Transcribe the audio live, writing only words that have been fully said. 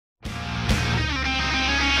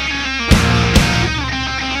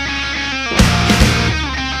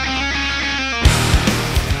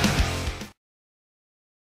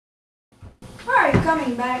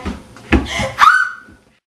coming back.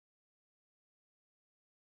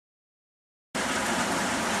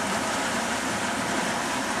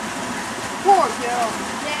 Poor girl.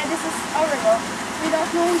 Yeah, this is horrible. We don't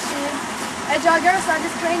know who she is. A jogger saw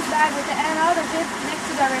this strange bag with the end out of it next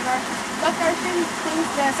to the river. Dr. Finn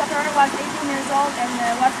thinks the sufferer was 18 years old and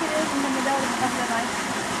was killed in the middle of the night.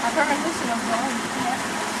 Apparently she was gone. Yeah.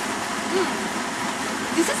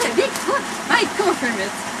 This is a big foot. I confirm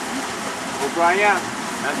it. O'Brien,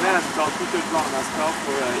 Madeleine called Peter Blanc as call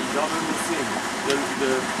for his other missing.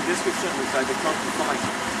 The description looks like the corpse of somebody.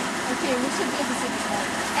 Okay, we should get to see this one.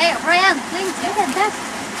 Hey, Brian, please look at that.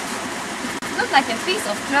 It looks like a piece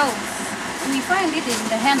of clothes. We find it in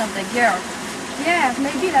the hand of the girl. Yeah,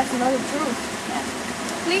 maybe that's another truth. Yeah.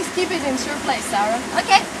 Please keep it in your place, Sarah.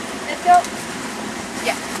 Okay, let's go.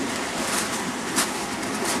 Yeah.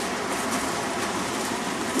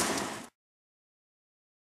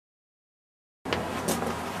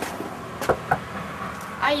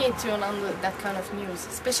 I hate to handle that kind of news,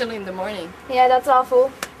 especially in the morning. Yeah, that's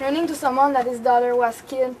awful. Running to someone that his daughter was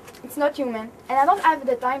killed, it's not human. And I don't have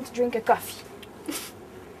the time to drink a coffee.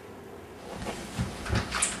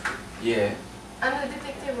 Yeah. I'm the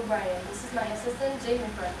detective O'Brien. This is my assistant, Jade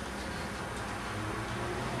McCarty.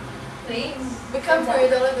 Please, we come for your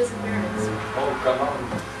daughter's disappearance. Oh, come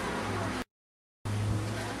on.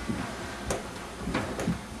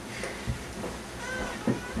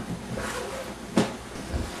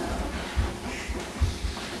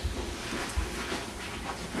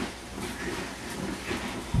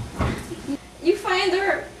 You find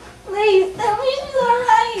her. Please, tell me she's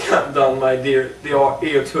alright. Calm down, my dear. They are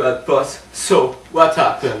here to help us. So, what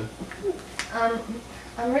happened?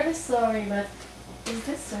 I'm really sorry, but is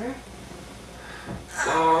this her?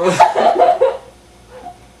 So?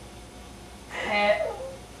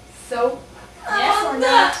 Yes or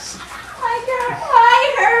no? I can't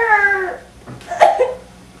find her.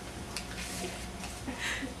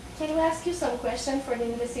 Can we ask you some questions for the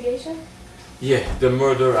investigation? Yeah, the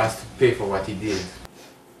murderer has to pay for what he did.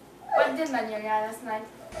 What did Manuela last night?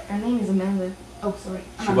 Her name is Amanda. Oh, sorry.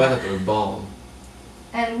 She was at her ball.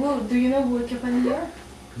 And who, do you know who accompanied her?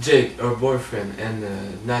 Jade, her boyfriend, and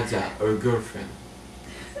Nadia, her girlfriend.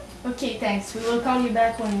 Okay, thanks. We will call you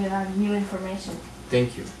back when we have new information.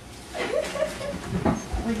 Thank you.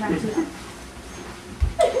 We have to.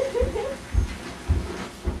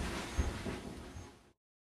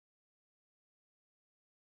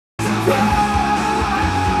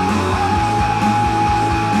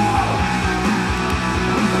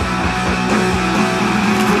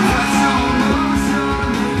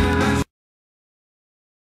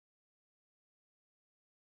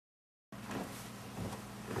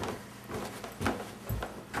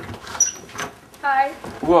 Hi,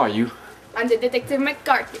 Who are you? I'm the detective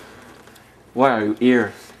McCarty. Why are you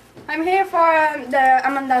here? I'm here for the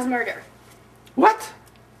Amanda's murder. What?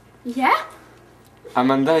 Yeah?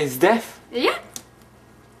 Amanda is dead? Yeah?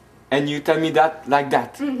 And you tell me that like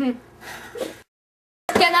that? Mm-hmm.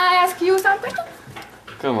 Can I ask you some questions?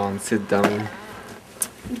 Come on, sit down.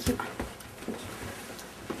 Thank you.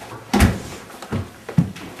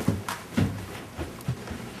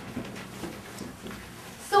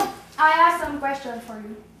 So, I have some questions for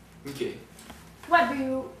you. Okay. What do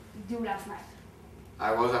you do last night?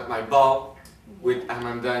 I was at my bar with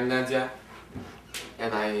Amanda and Nadia.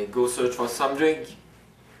 And I go search for some drink.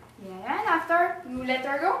 Yeah, and after, you let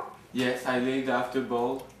her go? Yes, I laid after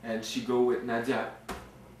ball and she go with Nadia.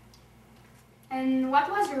 And what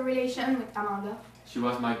was your relation with Amanda? She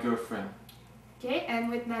was my girlfriend. Okay, and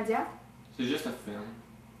with Nadia? She's just a film.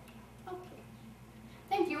 Okay.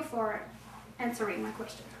 Thank you for answering my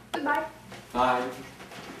question. Goodbye. Bye.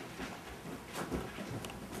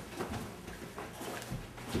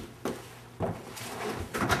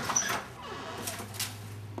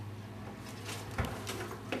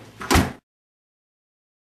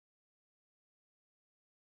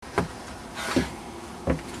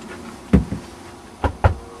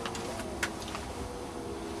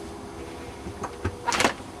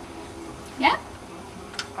 Yeah?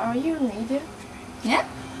 Are you Nadia? Yeah?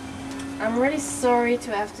 I'm really sorry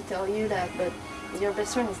to have to tell you that, but your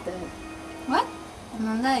best friend is dead. What?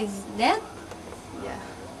 Amanda is dead? Yeah.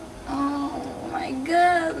 Oh my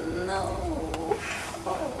god, no.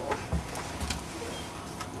 Oh.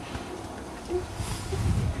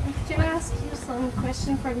 Can I ask you some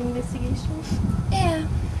question for the investigation? Yeah,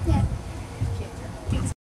 yeah. Okay.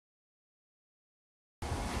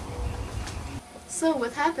 So,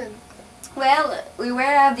 what happened? Well, we were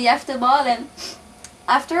at the after ball and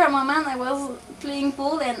after a moment I was playing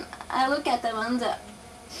pool and I look at Amanda.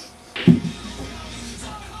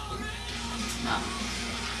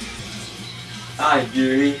 Hi,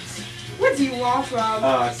 beauty. What do you want, Rob?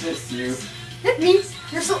 Oh, it's just you. Let me.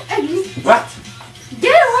 You're so ugly. What?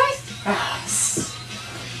 Get away! Ah,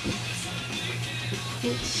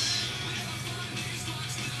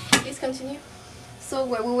 Please continue. So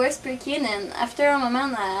we were speaking, and after a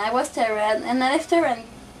moment I was tired and I left her and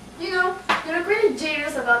You know, you look really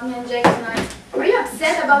jealous about me and Jade tonight. Are you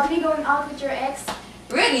upset about me going out with your ex?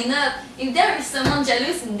 really not. If there is someone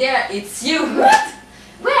jealous in there, it's you. What?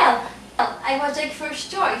 Well, I was Jake's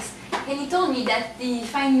first choice, and he told me that he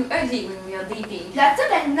find you ugly when we are dating. That's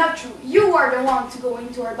totally not true. You are the one to go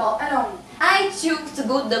into her ball alone. I choose to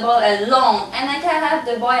go to the ball alone, and I can have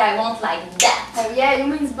the boy I want like that. Oh yeah, you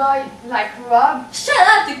mean boy like Rob? Shut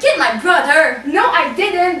up! You killed my brother! No, I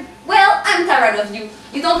didn't. Well, I'm tired of you.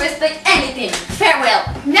 You don't respect anything. Farewell!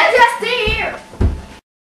 Nadia, stay here!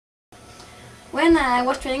 When I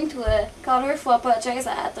was trying to call her for apologize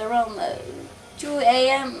at around 2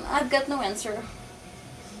 a.m., I've got no answer.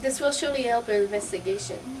 This will surely help your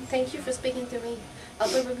investigation. Thank you for speaking to me. I'll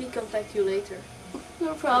probably contact you later.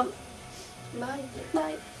 No problem. Bye.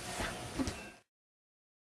 Bye.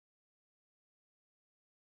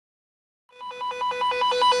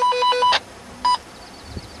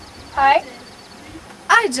 Hi.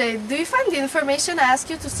 Hi Jade, do you find the information I asked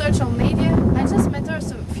you to search on media? I just met her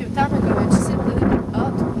a few time ago and she seemed a little bit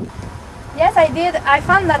odd. Yes, I did. I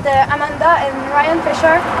found that Amanda and Ryan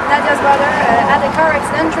Fisher, Nadia's brother, had a car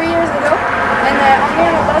accident 3 years ago, and only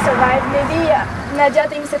Amanda survived. Maybe Nadia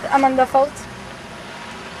thinks it's Amanda's fault.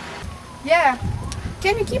 Yeah.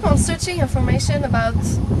 Can you keep on searching information about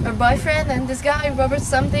her boyfriend and this guy Robert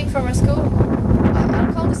something from her school?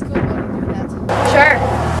 I'll call the school while you do that. Sure.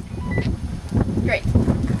 Great.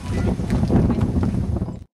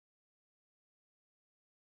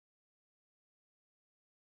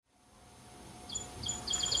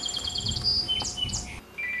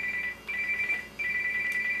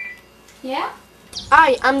 Yeah?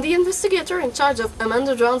 Hi, I'm the investigator in charge of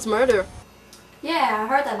Amanda Drown's murder. Yeah, I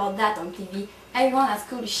heard about that on TV. Everyone at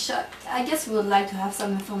school is shocked. I guess we would like to have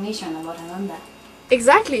some information about Amanda.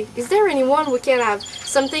 Exactly. Is there anyone who can have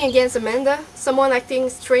something against Amanda? Someone acting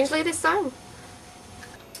strangely this time?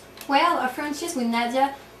 Well, our friendship with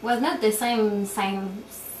Nadia was not the same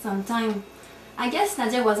sometime. I guess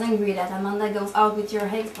Nadia was angry that Amanda goes out with your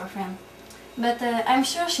ex-boyfriend. But I'm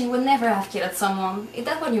sure she would never have killed someone. Is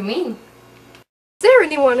that what you mean? Is there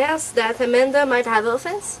anyone else that Amanda might have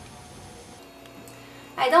offense?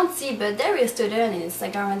 I don't see, but there is a student in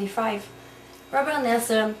Sector 95. Robert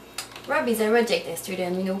Nelson. Rob is a rejected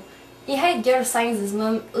student, you know. He hates girls since his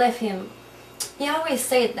mom left him. He always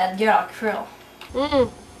said that girls are cruel.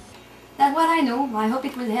 That's what I know. I hope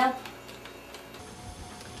it will help.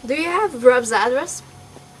 Do you have Rob's address?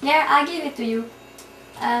 Yeah, I'll give it to you.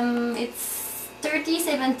 It's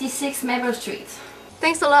 3076 Maple Street.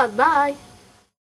 Thanks a lot. Bye.